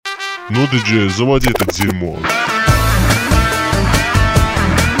Ну, диджей, заводи это дерьмо.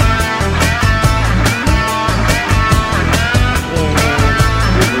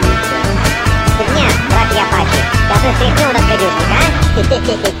 Фигня, братья Апачи. Да ты стряхнул нас, гадюшник, а?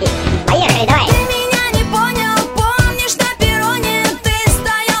 Поехали, давай. Ты меня не понял, помнишь на перроне? Ты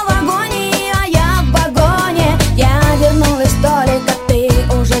стоял в агонии, а я в вагоне. Я вернулась в столик, а ты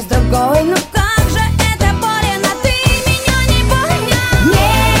уже с другой. Ну как же это больно, ты меня не понял. В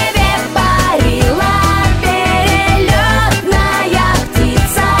небе парила перелетная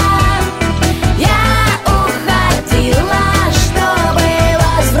птица. Я уходила, чтобы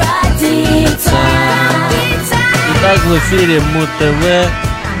возвратиться. Итак, в эфире Муз-ТВ,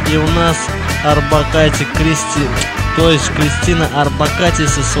 и у нас Арбакати то есть Кристина Арбакати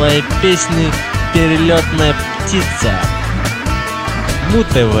со своей песней «Перелетная птица».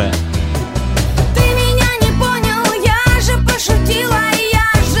 Муз-ТВ. Ты меня не понял, я же пошутила, я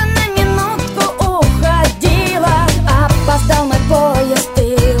же на минутку уходила. Опоздал мой поезд, ты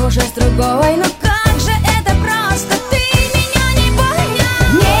уже с другой. Ну как же это просто, ты меня не понял.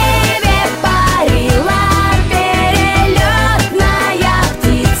 В небе парила перелетная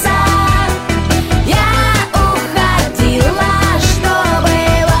птица. Я уходила, чтобы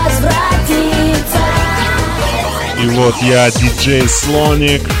возвратиться. И вот я, диджей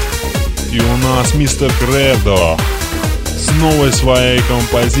Slonik, и у нас мистер Кредо с новой своей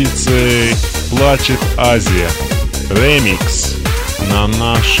композицией «Плачет Азия». Ремикс на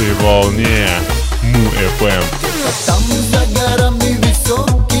нашей волне Му-ФМ. Там за горами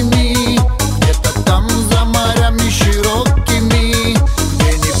высокими, где-то там за морями широкими,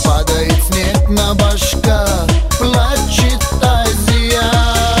 где не падает снег на башках, плачет Азия.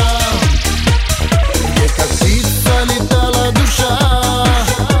 Где как птица летала душа,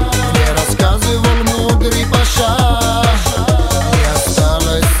 где рассказывал мудрый паша. Не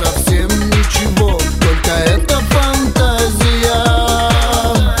осталось совсем ничего, только это фантазия.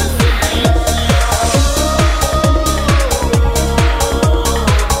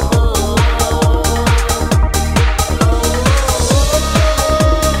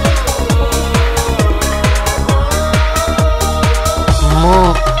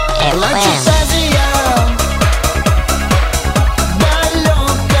 Плачет Азия,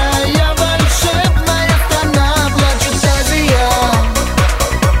 далекая волшебная страна. Плачет Азия,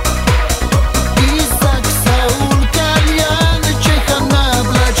 Исаак, Саул, Кальян и Чехана.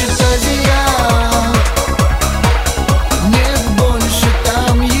 Плачет Азия, нет больше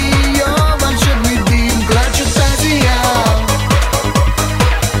там ее волшебный дым. Плачет Азия,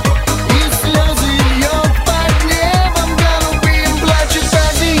 и слезы льет под небом голубым. Плачет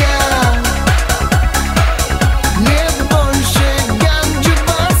Азия, нет больше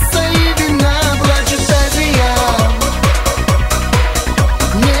ганджубаса и вина. Плачет Азия,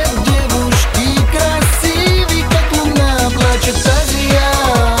 нет девушки красивой, как луна. Плачет Азия,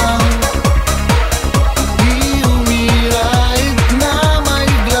 и умирает на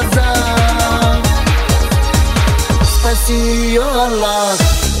моих глазах. Спаси ее, Аллах.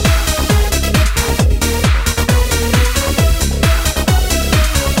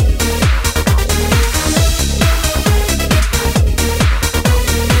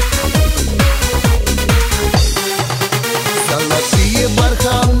 Золотые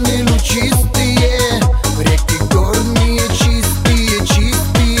барханы лучистые, реки горные чистые,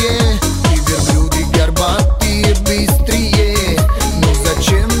 чистые, и верблюды горбатые, быстрее. Ну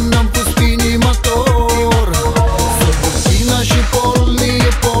зачем нам в пустыне мотор? Сундуки наши полные,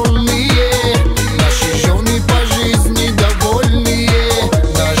 полные, наши жены по жизни довольные.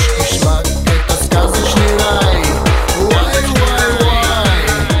 Наш кишлак — это сказочный рай. Вай, вай,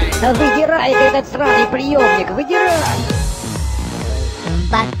 вай. Да выдирай этот сраный приемник, выдирай! В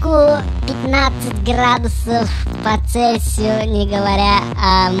Баку 15 градусов по Цельсию, не говоря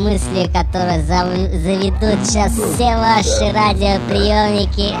о мысли, которые заведут сейчас все ваши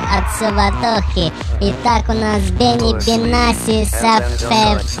радиоприемники от суматохи. Итак, у нас Бенни Бенаси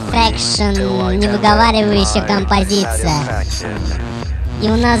Satisfaction, невыговаривающая композиция. И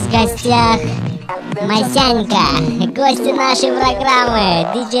у нас в гостях Масянька, гости нашей программы,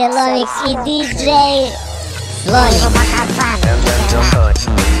 диджей Ломик и диджей Slonik. And then just touch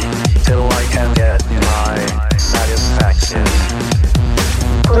me till I can get my satisfaction.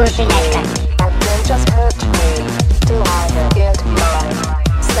 Курушинячка. And then just hurt me till I can get my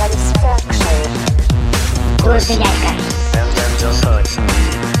satisfaction. Курушинячка. And then just touch me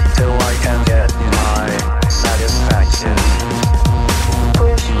till I can get my satisfaction.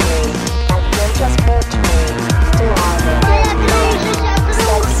 Push me and then just hurt me till I can get my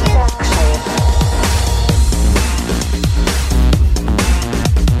satisfaction.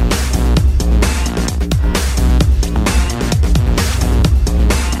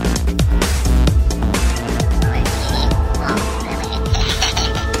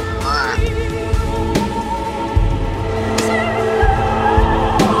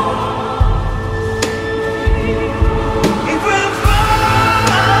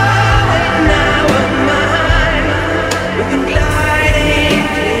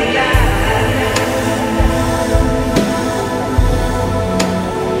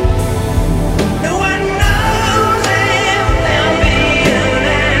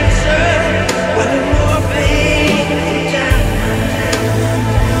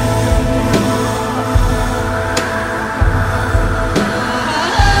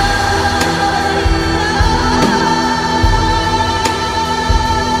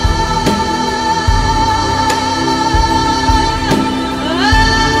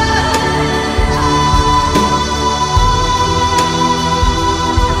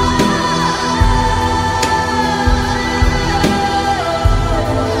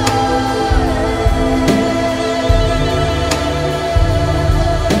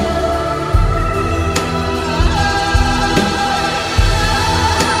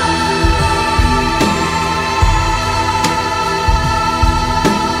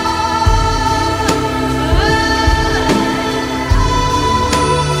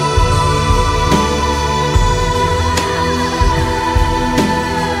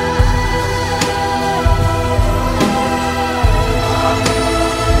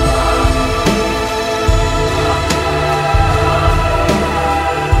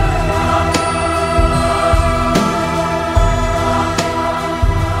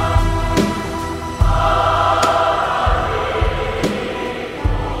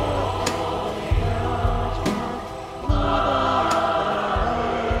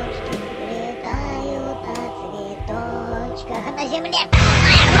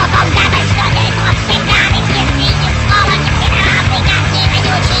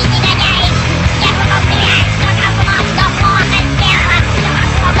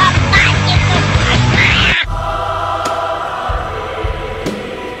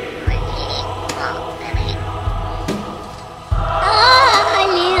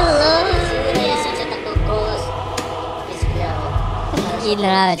 Ей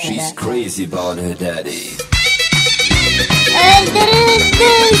нравится, She's да. crazy about her daddy.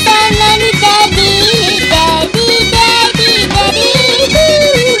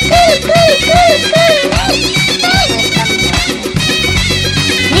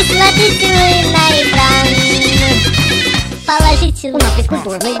 Не смотрите вы на экран. Положительно.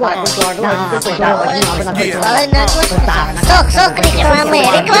 Культурный город. Сок рекламы,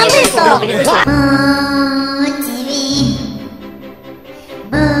 сок.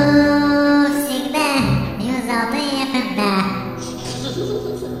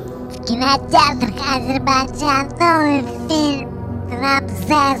 В кинотеатрах Азербайджан новый фильм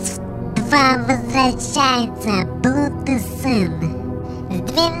 «Рамзес 2 возвращается. Блуд и сын». С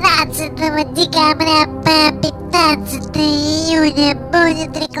 12 декабря по 15 июня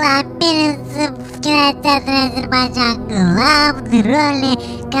будет рекламироваться в кинотеатре Азербайджан. Главной роли,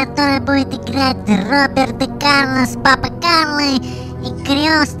 которой будет играть Роберт де Карлос, папа Карло и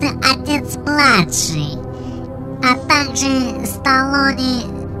крестный отец младший. А также Сталлоне.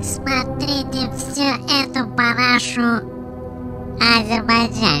 Смотрите всю эту парашу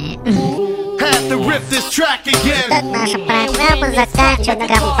Азербайджане. Had to rip this track again. Так наша программа заканчивает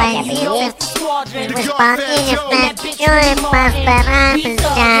композицию в исполнении Фнатюи, Пастора,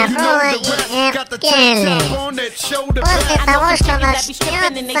 Пизджарула и Евгелий. После того, что начнется,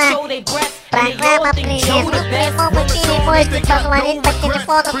 программа «Привет». В прямом эфире можете позвонить по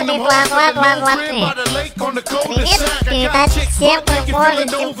телефону 322-223. Привет передать всем вы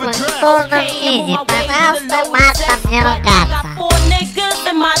можете в полном виде. Пожалуйста, матом не ругаться.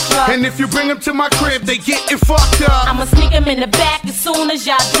 And if you bring them to my crib, they getting fucked up. I'ma sneak them in the back as soon as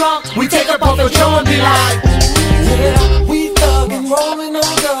y'all drunk. We take up off the drum and be like, yeah, we thuggin', rollin'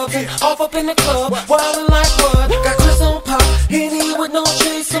 on dubs and off up in the club, wildin' like what? Got Chris on pop, Henny with no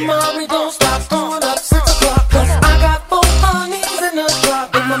chase, Amari don't stop, throwing up 6 o'clock. Cause I got 4 honeys in the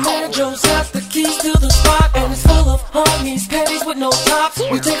drop, and my man Joe's got the keys to the spot, and it's full of honeys, panties with no tops.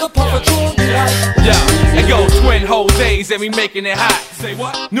 We take a puff of drum and be like, yeah, and yo, twin Jose's and we making it hot. Say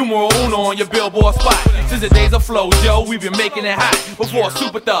what? Numero uno on your billboard spot. Since the days of Flow Joe, we've been making it hot. Before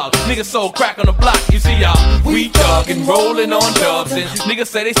Super Thug, niggas sold crack on the block. You see y'all, we thuggin', rollin' on dubs. And niggas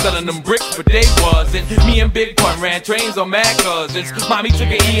say they sellin' them bricks, but they wasn't. Me and Big Pun ran trains on mad cousins. Mommy took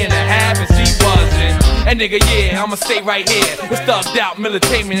an E and a half and she buzzin'. And nigga, yeah, I'ma stay right here. It's thugged out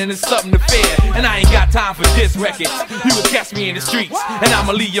militainment and it's something to fear. And I ain't got time for diss records. You will catch me in the streets, and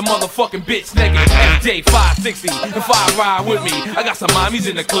I'ma leave your motherfucking bitch naked. FJ 560, if I ride with me, I got some mommies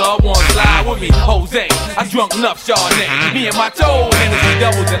in the club, wanna slide with me. Jose, I drunk enough Chardonnay. Me and my toe, Hennessy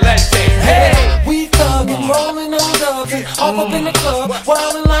doubles and let's say, hey, we thuggin', rollin' on dubs and off up in the club,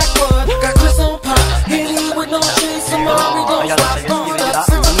 wildin' like what? Got Chris on pop, Henny with no chase, Amari don't stop, throwing up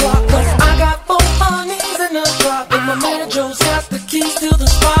 6 o'clock. Cause I got 4 honeys in the drop, and my man Joe's got the keys to the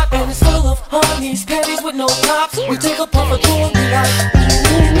spot, and it's full of honeys, panties with no tops. We take a puff of joint, be like,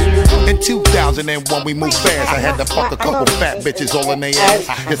 in 2001 we moved fast. I had to fuck a couple fat bitches all in their ass.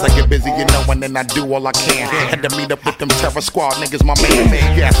 Yes, I get busy, you know, and then I do all I can. Had to meet up with them terror squad niggas, my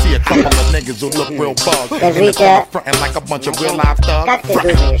man. Yeah, I see a couple of niggas who look real bugs. And it's all frontin' like a bunch of real live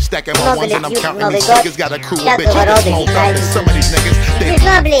thugs. Stacking my ones and I'm counting these niggas. Got a crew of bitches that smoke up. And some of these niggas, they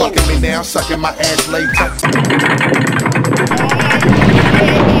fucking me now, sucking my ass later.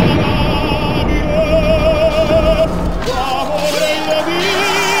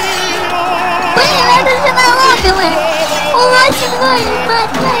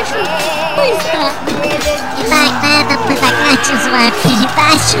 Итак, на этом мы заканчиваем свою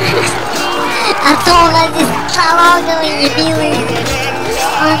передачу. А то у нас здесь налоговый дебилы.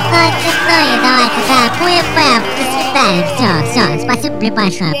 Он давайте, да, ПФМ, до свидания, все, спасибо, блин,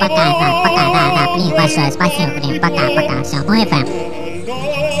 большое, пока, да, блин, большое, спасибо, блин, пока, все, ПФМ.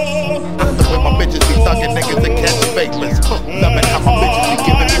 My bitches be thuggin' niggas that catch papers. Loving how my bitches be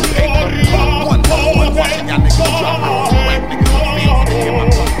giving me paper. One, watching y'all niggas drop out. Whack niggas on field, they get my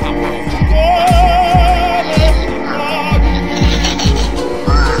tongue pop out.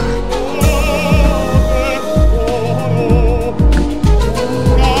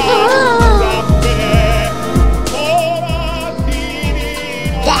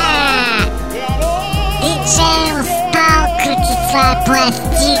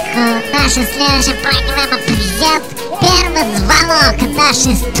 Пластику. Наша следующая программа «Привет». Первый звонок. Да,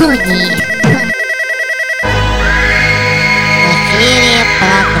 нашей студии. В эфире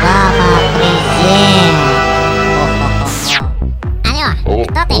программа «Презент». Алло,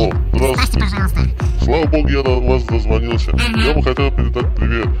 кто ты? Представься, пожалуйста. Слава богу, я до вас дозвонился. Я бы хотел передать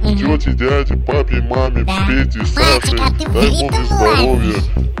привет тете, дяде, папе, маме, Пете, Саше. Дай бог и здоровья.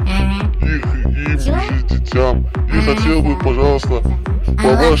 Им же детям. И хотел бы, пожалуйста, по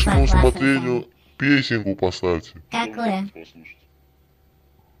вашему усмотрению песенку поставьте. Какую?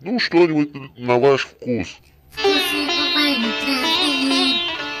 Ну, что-нибудь на ваш вкус. Вкусы бывают разные,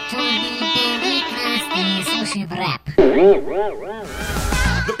 черные, белые, красные. Слушаем рэп.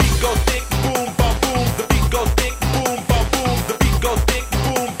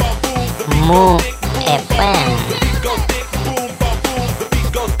 Му FM.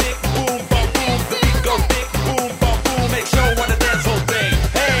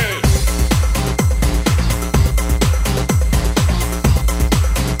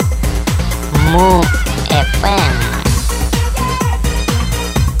 Му FM.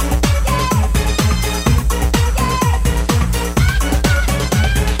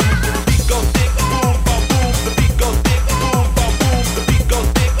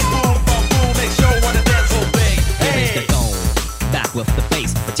 With the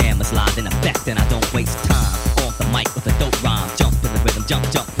bass, pajamas live in effect, and I don't waste time. On the mic with a dope rhyme, jump in the rhythm, jump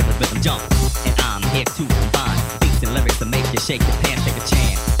to the rhythm, jump. And I'm here to combine beats and lyrics to make you shake your pants, take a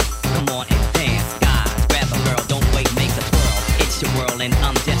chance. Come on and dance, guys, grab a girl, don't wait, make a twirl. It's your world and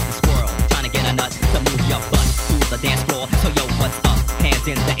I'm just a squirrel, trying to get a nut to move your butt to the dance floor. So yo, what's up? Hands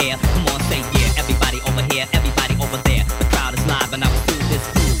in the air, come on, say yeah. Everybody over here, everybody over there. The crowd is live and I was through this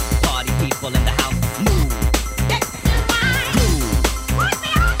groove. Party people in the house, move.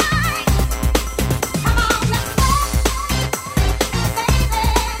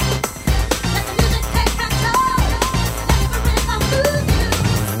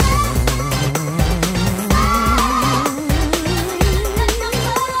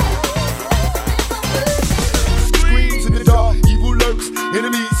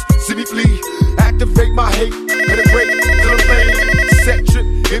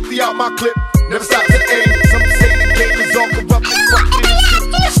 Empty out my clip, never stop to aim. Some say the game is all corrupt and fucking and shit.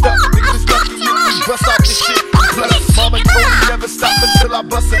 Stuck, niggas lucky if we bust out this shit. Plus, mama told me never stop until I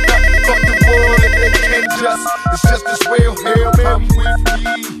bust it up. Fuck the world and they can't just. It's just this real hell, come with me.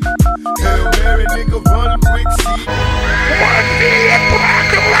 Hail Mary, nigga, run quick, see. One day,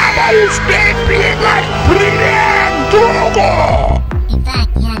 программа «Успеть бегать» привет, друга! Итак,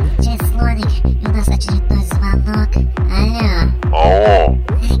 я диджей Slonik, и у нас очередной звонок. Алло. Алло.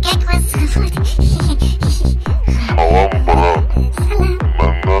 Как вас зовут? Салам, брат. Меннен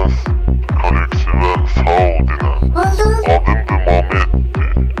коллективен Саудина. Adımdı Mehmet'ti.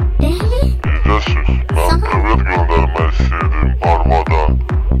 İdesiz, ben evet göndermek istedim arvada.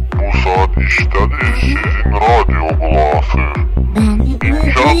 Bu saat iştedir, sizin radyo kulağısı.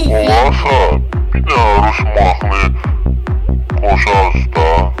 İmkan olarsa bir de Rus mahnı koşarız da.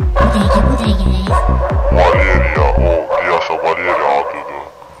 Valeriya, o piyasa Valeriya adıdır.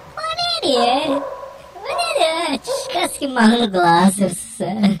 Valeriya? Valeriya, сказки mahnı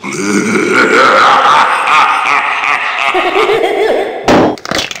kulağısırsın.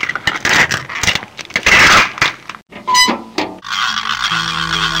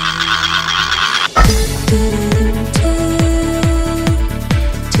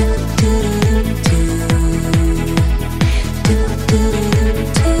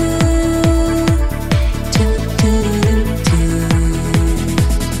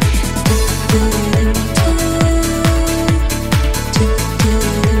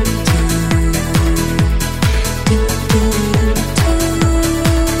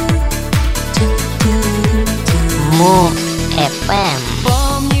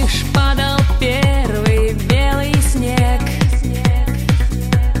 Помнишь, падал первый белый снег,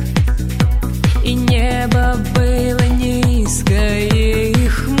 и небо было низкое и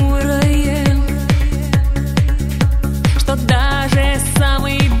хмурое, что даже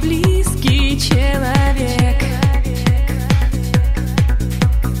самый близкий человек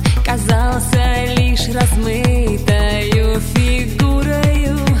казался лишь размытою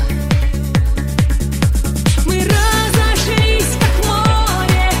фигурою. Мы разошлись, как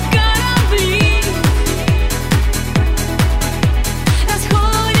море, корабли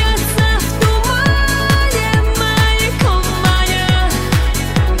расходятся в тумане, маяком маня.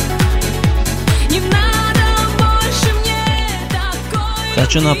 Не надо больше мне такой.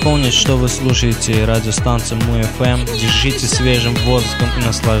 Хочу напомнить, что вы слушаете радиостанцию Му FM. Держите свежим воздухом и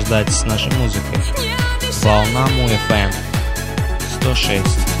наслаждайтесь нашей музыкой. Волна Му FM 106.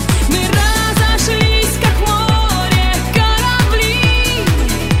 Мы разошлись, как море, корабли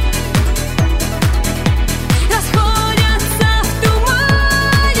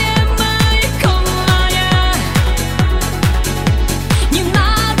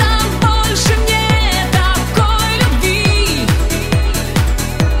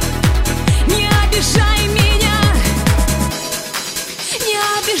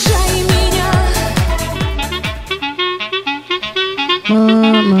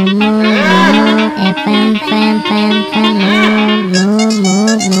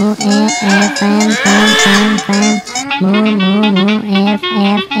Use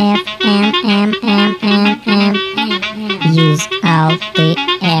Alt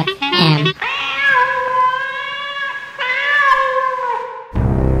FM.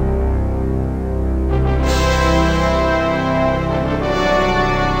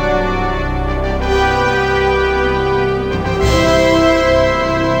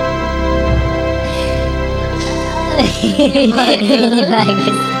 Не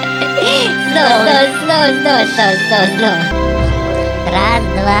могу. Снова. Раз,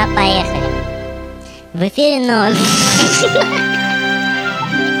 два, поехали. В эфире ноль.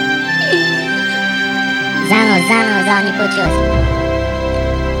 Заново, не получилось.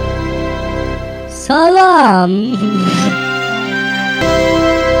 Салам.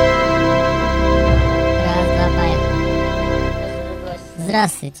 Раз, два, поехали.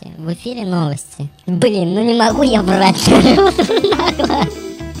 Здравствуйте, в эфире новости. Блин, ну не могу я брать.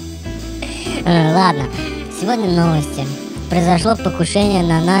 Ладно, сегодня новости. Произошло покушение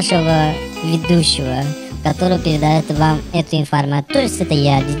на нашего ведущего, который передает вам эту информацию. То есть это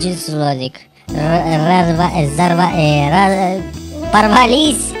я, диджей Slonik.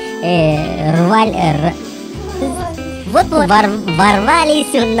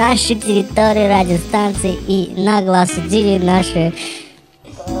 Ворвались в нашу территорию радиостанции и нагло осудили наши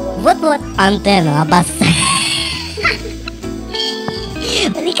антенну обоссали.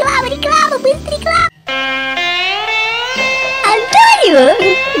 Реклама, быстро реклама. Антонио,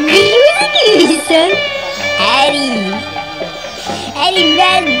 грузик, Эри,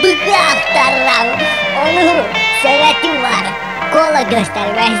 ben bıraktırım. Onu sevetim var. Kola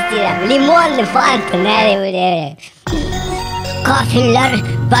göstermek istiyorum. Limonlu fanta nereye? Kafirler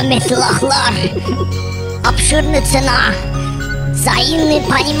ve meslahlar. Обширная цена. Взаимное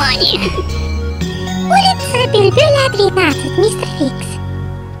понимание. Улица Бельбюля, 13, мистер Фикс.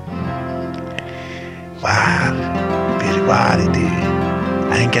 Var, bir var idi.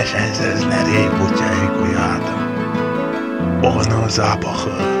 En geçen sözleri bu koyardım. Onun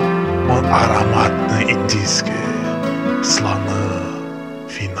zapahı, onun aromatlı indiski, slanı,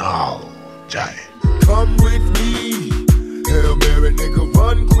 final, cay. Come with me, Hail Mary, nigga,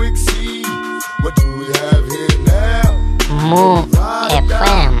 run quick, see what do we have here now? Му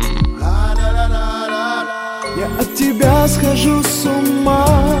FM. Я от тебя схожу с ума,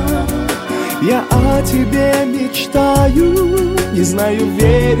 я о тебе мечтаю, не знаю,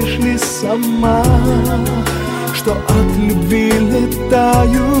 веришь ли сама, что от любви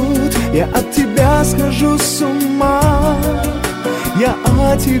летают. Я от тебя схожу с ума, я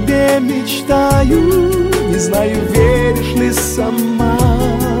о тебе мечтаю, не знаю, веришь ли сама,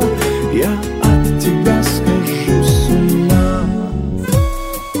 я от тебя схожу с ума.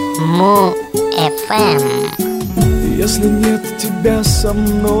 Му FM. Если нет тебя со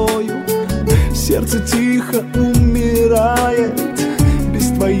мною, сердце тихо умирает.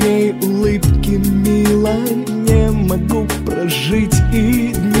 Без твоей улыбки, милой, не могу прожить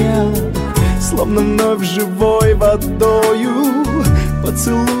и дня. Словно вновь живой водою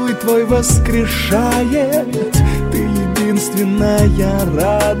поцелуй твой воскрешает. Ты единственная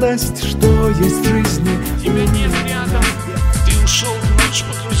радость, что есть в жизни. Тебя нет рядом, ты ушел в ночь,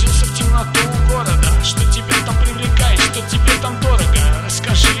 погрузился в темноту города. Что тебя там привлекает, что тебе там дорого?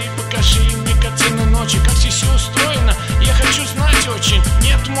 Расскажи, покажи мне картину ночи, как здесь все устроено. Я хочу знать очень.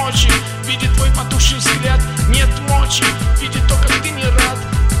 Нет мочи, видит твой потухший взгляд. Нет мочи, видит то, как ты не рад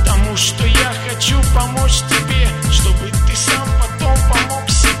тому, что я хочу помочь тебе, чтобы ты сам потом помог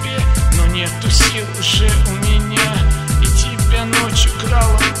себе. Но нету сил уже у меня, и тебя ночью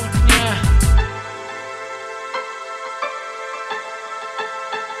крала у дня.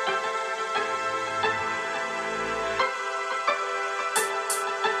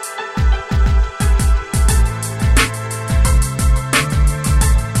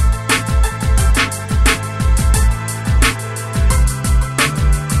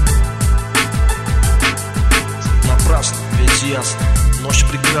 Ясно, ночь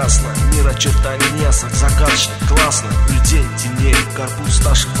прекрасна, мир очертаний неясных, загадочно, классно. Людей темнее, корпус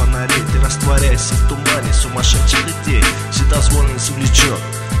старших фонарей. Ты растворяешься в тумане сумасшедших идей. Вседозволенность увлечет,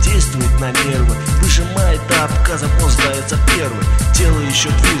 действует на нервы, выжимает до отказа, мозг сдается первый. Тело еще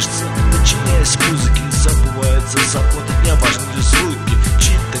движется, подчиняясь музыке, забывается забота дня, важны звуки.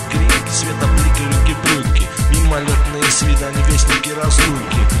 Чьи-то крики, светоблики, руки-брюки, мимолетные свидания, вестники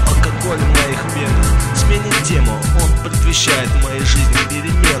разлуки. Алкоголь в моих венах сменит тему, он предвещает в моей жизни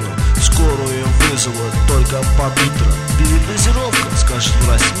перемену. Скорую вызову только под утро. Передозировка, скажет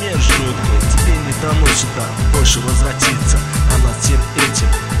врач, смерть жуткая. Тебе не дано сюда больше возвратиться, а над всем этим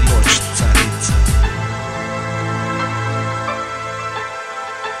ночь царица.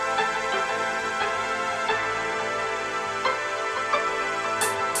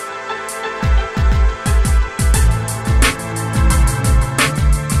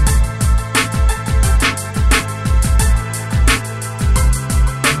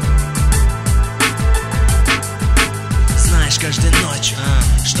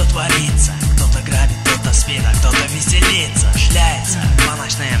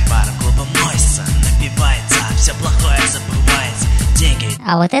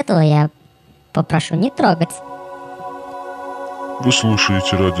 А вот этого я попрошу не трогать. Вы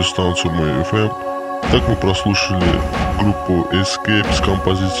слушаете радиостанцию Мой ФМ. Так мы прослушали группу Escape с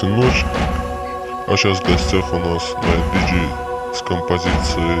композицией «Ночь». А сейчас в гостях у нас Night DJ с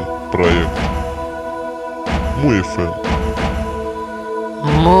композицией «Проект». Мой ФМ.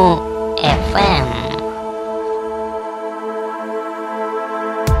 Му ФМ.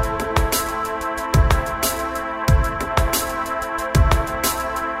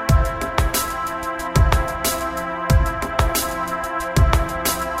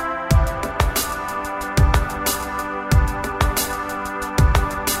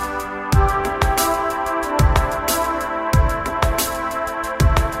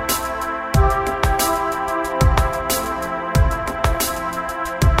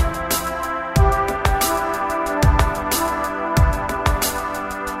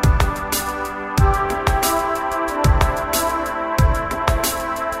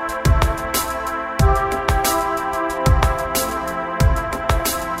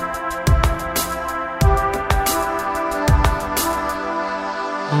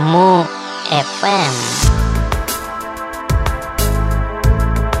 Му ФМ.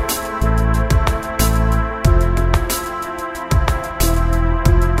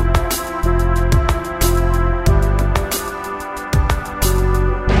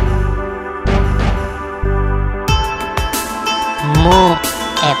 Му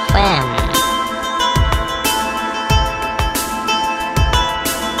ФМ.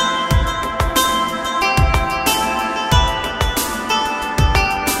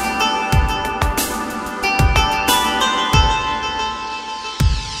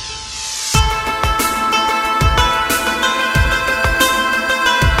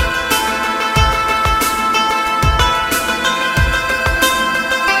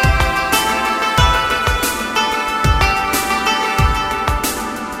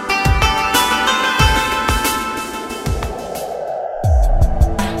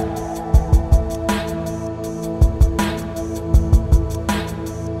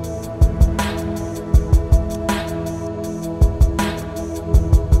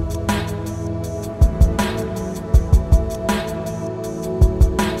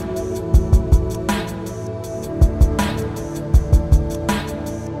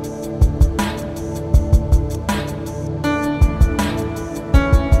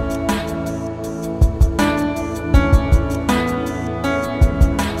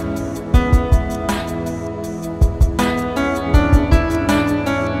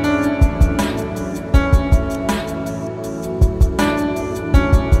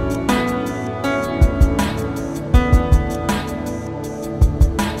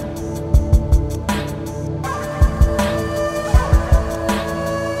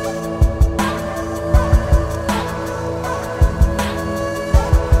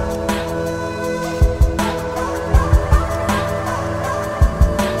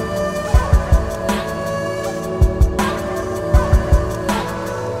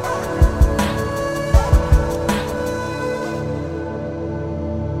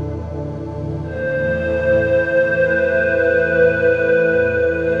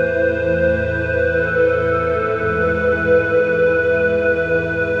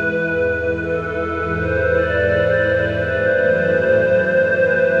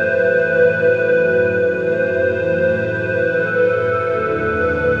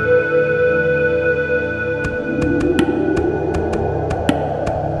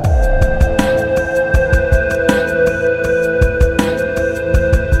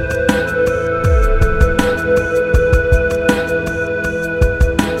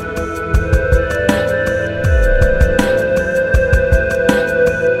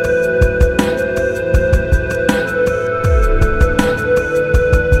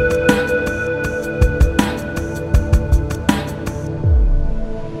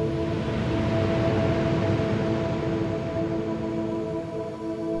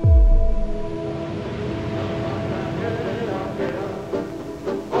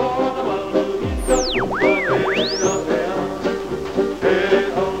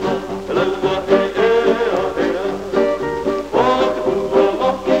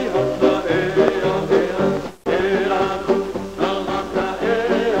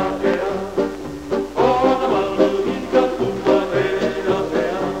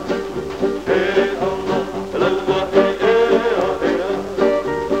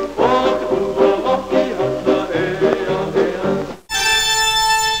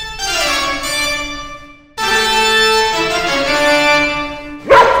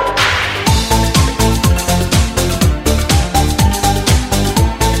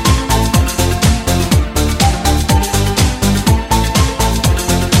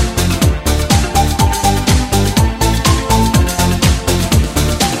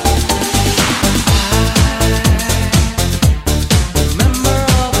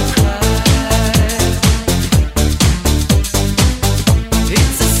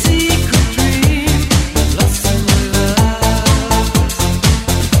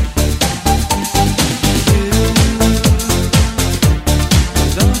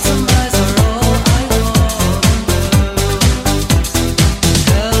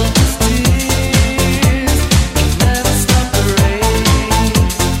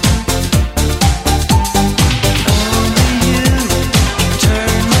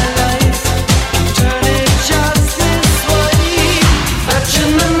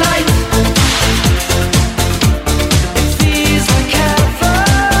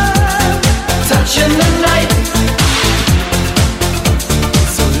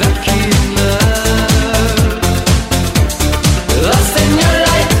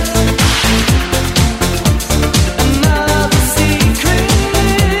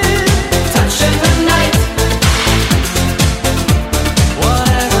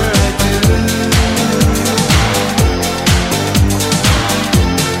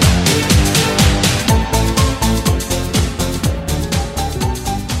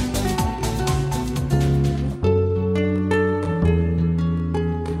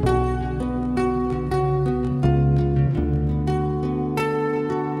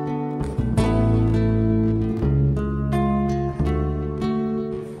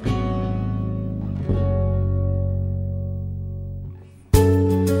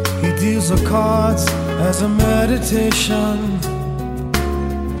 deals the cards as a meditation,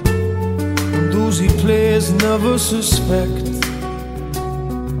 and those he plays never suspect.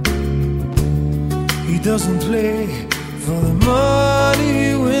 He doesn't play for the money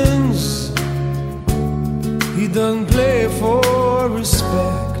he wins, he doesn't play for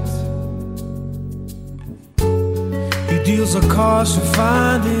respect. He deals the cards to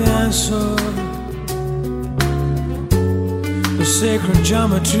find the answer, the sacred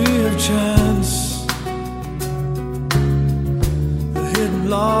geometry of chance, the hidden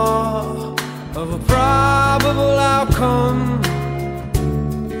law of a probable outcome.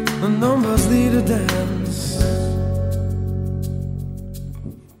 The numbers lead a dance.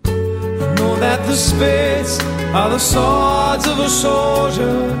 I know that the spades are the swords of a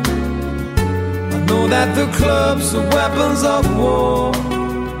soldier, I know that the clubs are weapons of war,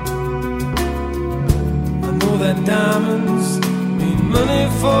 I know that diamonds need money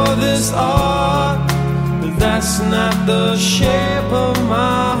for this art, but that's not the shape of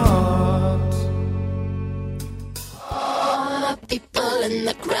my heart. All the people in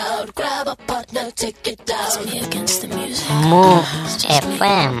the crowd, grab a partner, take it down. It's me against the music. Mix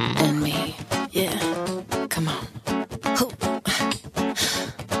FM. And me, yeah. Come on.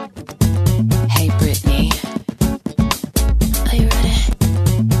 Hey Britney, are you ready?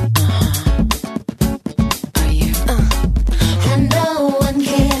 Are you? And no one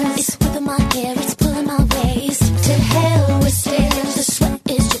cares. It's whipping my hair, it's pulling my waist. To hell with stairs, the sweat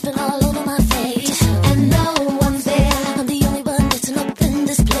is dripping all over my face. And no one's there, I'm the only one that's up in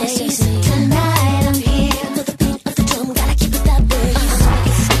this place. Tonight I'm here, for the beat of the drum, gotta keep it that way.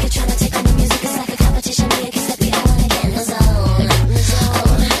 It's like you're trying to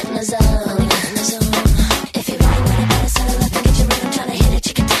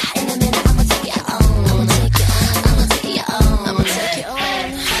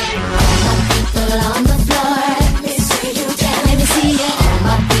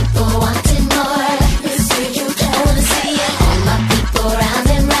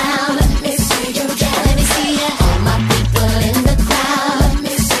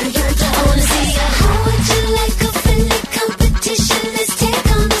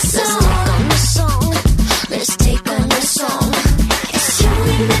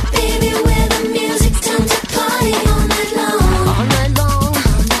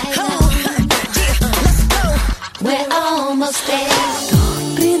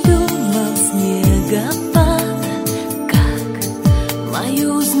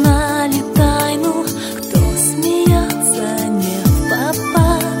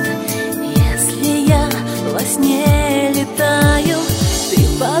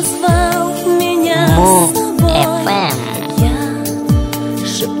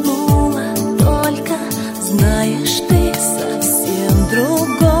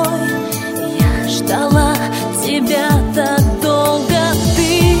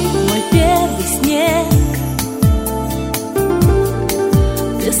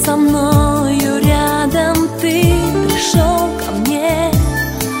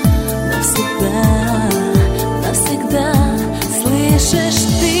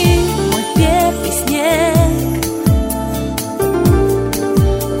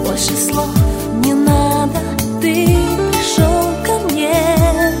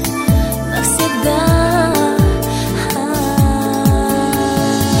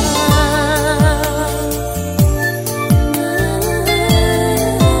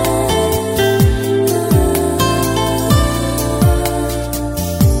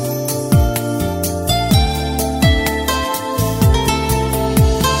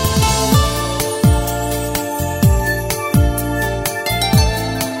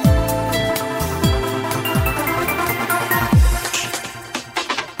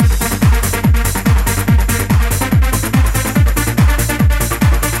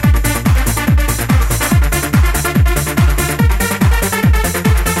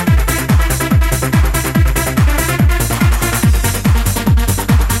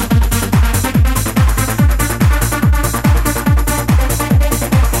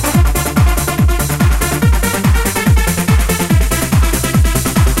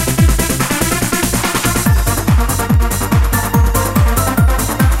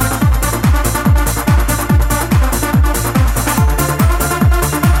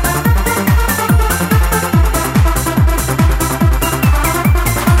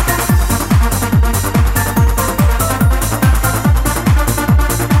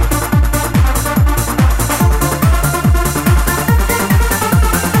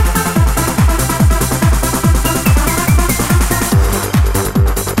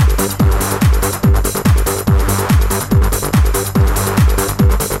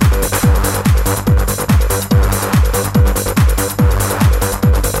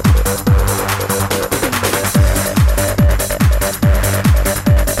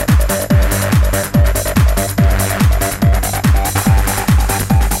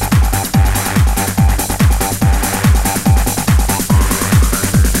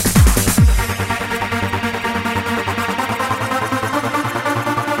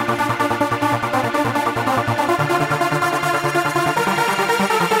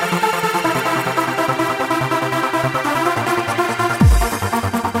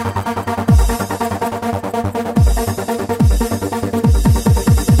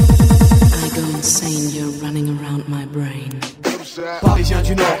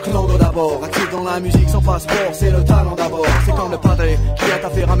fasse sport, c'est le talent d'abord. C'est comme le padré qui a t'a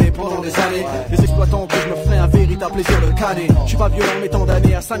fait ramer pendant des années. Les exploitants que je me ferai un véritable plaisir de canner. Je suis pas violent mais tant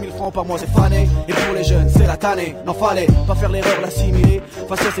d'années à 5000 francs par mois c'est fané. Et pour les jeunes c'est la tannée. N'en fallait pas faire l'erreur d'assimiler.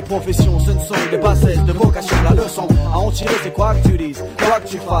 Face à ces professions ce ne sont des bassesses de vocation. La leçon à en tirer c'est quoi que tu dises, quoi que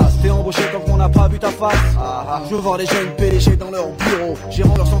tu fasses. T'es embauché tant qu'on n'a pas vu ta face. Je veux voir les jeunes PDG dans leur bureau,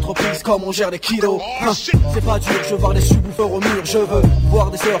 gérant leurs entreprises comme on gère des kilos. C'est pas dur, je veux voir des sous-bouffeurs au mur. Je veux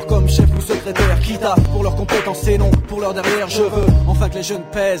voir des sœurs comme chef ou secrétaire qui taffent pour leurs compétences et non pour leur derrière. Je veux enfin que les jeunes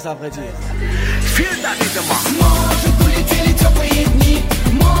pèsent à vrai dire. Может, улетели теплые дни,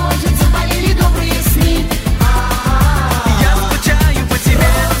 может, заболели добрые сны. Я скучаю по тебе.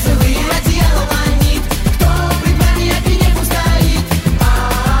 Розовые одеяла ломит, кто при дворе опенек устоит.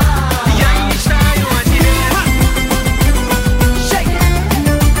 Я мечтаю о тебе.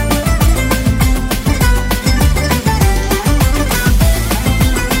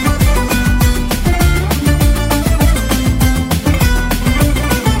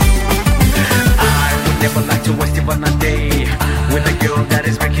 Never like to waste even a day with a girl that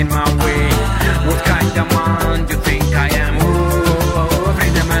is making my way. What kind of man do you think I am? Ooh,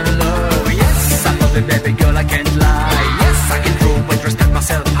 freedom and love. Yes, I love it, baby girl, I can't lie. Yes, I can prove but respect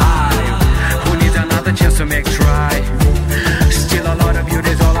myself high. Who needs another chance to make try? Still a lot of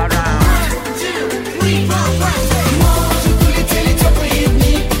beauty's all around. Может, улетели теплые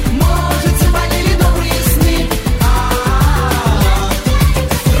дни, может, заболели добрые сны.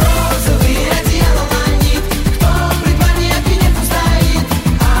 Розовые одеяла ломит, кто при дворе опенек устоит.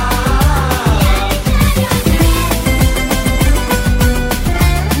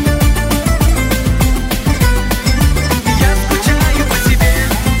 Я скучаю по тебе.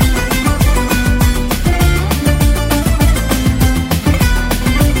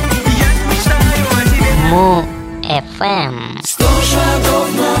 Я мечтаю о тебе. Му FM. 100 шагов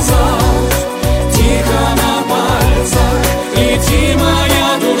назад, тихо на пальцах, лети, моя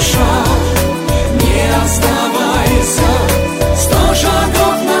душа, не оставайся. 100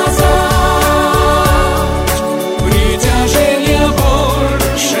 шагов назад, притяжения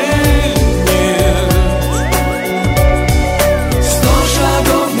больше нет. 100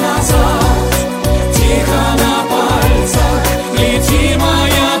 шагов назад, тихо на пальцах, лети,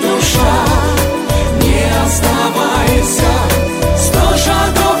 моя душа, не оставайся. 100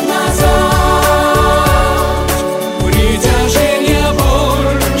 шагов назад, притяжения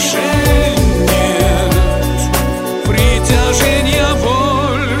больше нет. Притяжения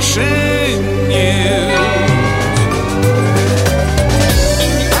больше нет.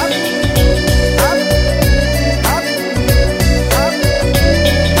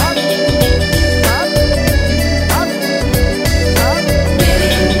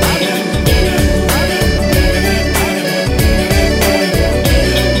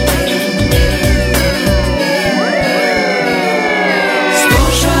 Сто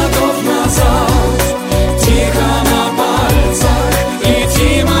шагов назад, тихо на пальцах,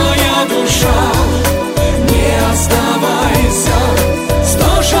 лети, моя душа, не оставайся.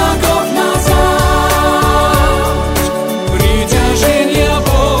 100 шагов назад, притяжения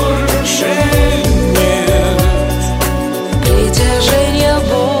больше нет. Притяжения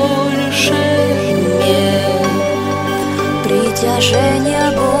больше нет. Притяжения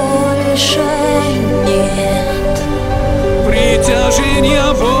больше нет. Притяжения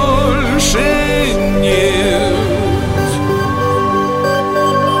больше нет.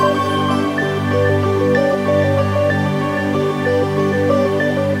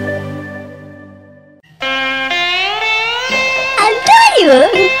 Антонио,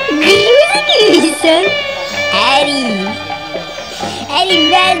 Грюзгюйсон. Әри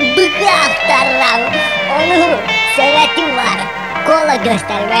мен быгақ тарам. Оның сәләті бар. Кола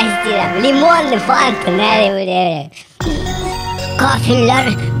göstermezdim. Limonlu fanta nerede? Кафеллер,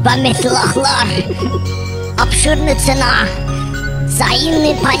 пометлахлар. Обширная цена.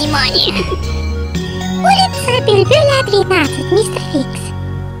 Взаимное понимание. Улица Бельбюля, 13, мистер Фикс.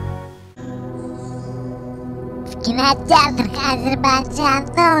 В кинотеатрах Азербайджан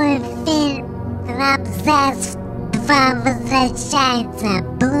новый фильм «Рамзес 2 возвращается.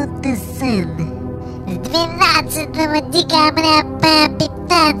 Блуд и сын». С 12 декабря по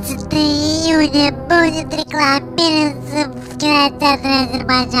 15 июня будет рекламироваться в кинотеатре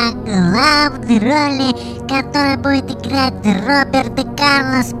Азербайджан. Главной роли, которой будет играть Роберт и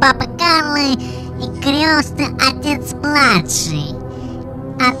Карлос, папа Карлы и крестный отец-младший.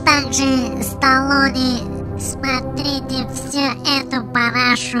 А также Сталлоне. Смотрите все это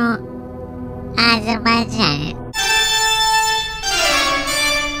парашу Азербайджане.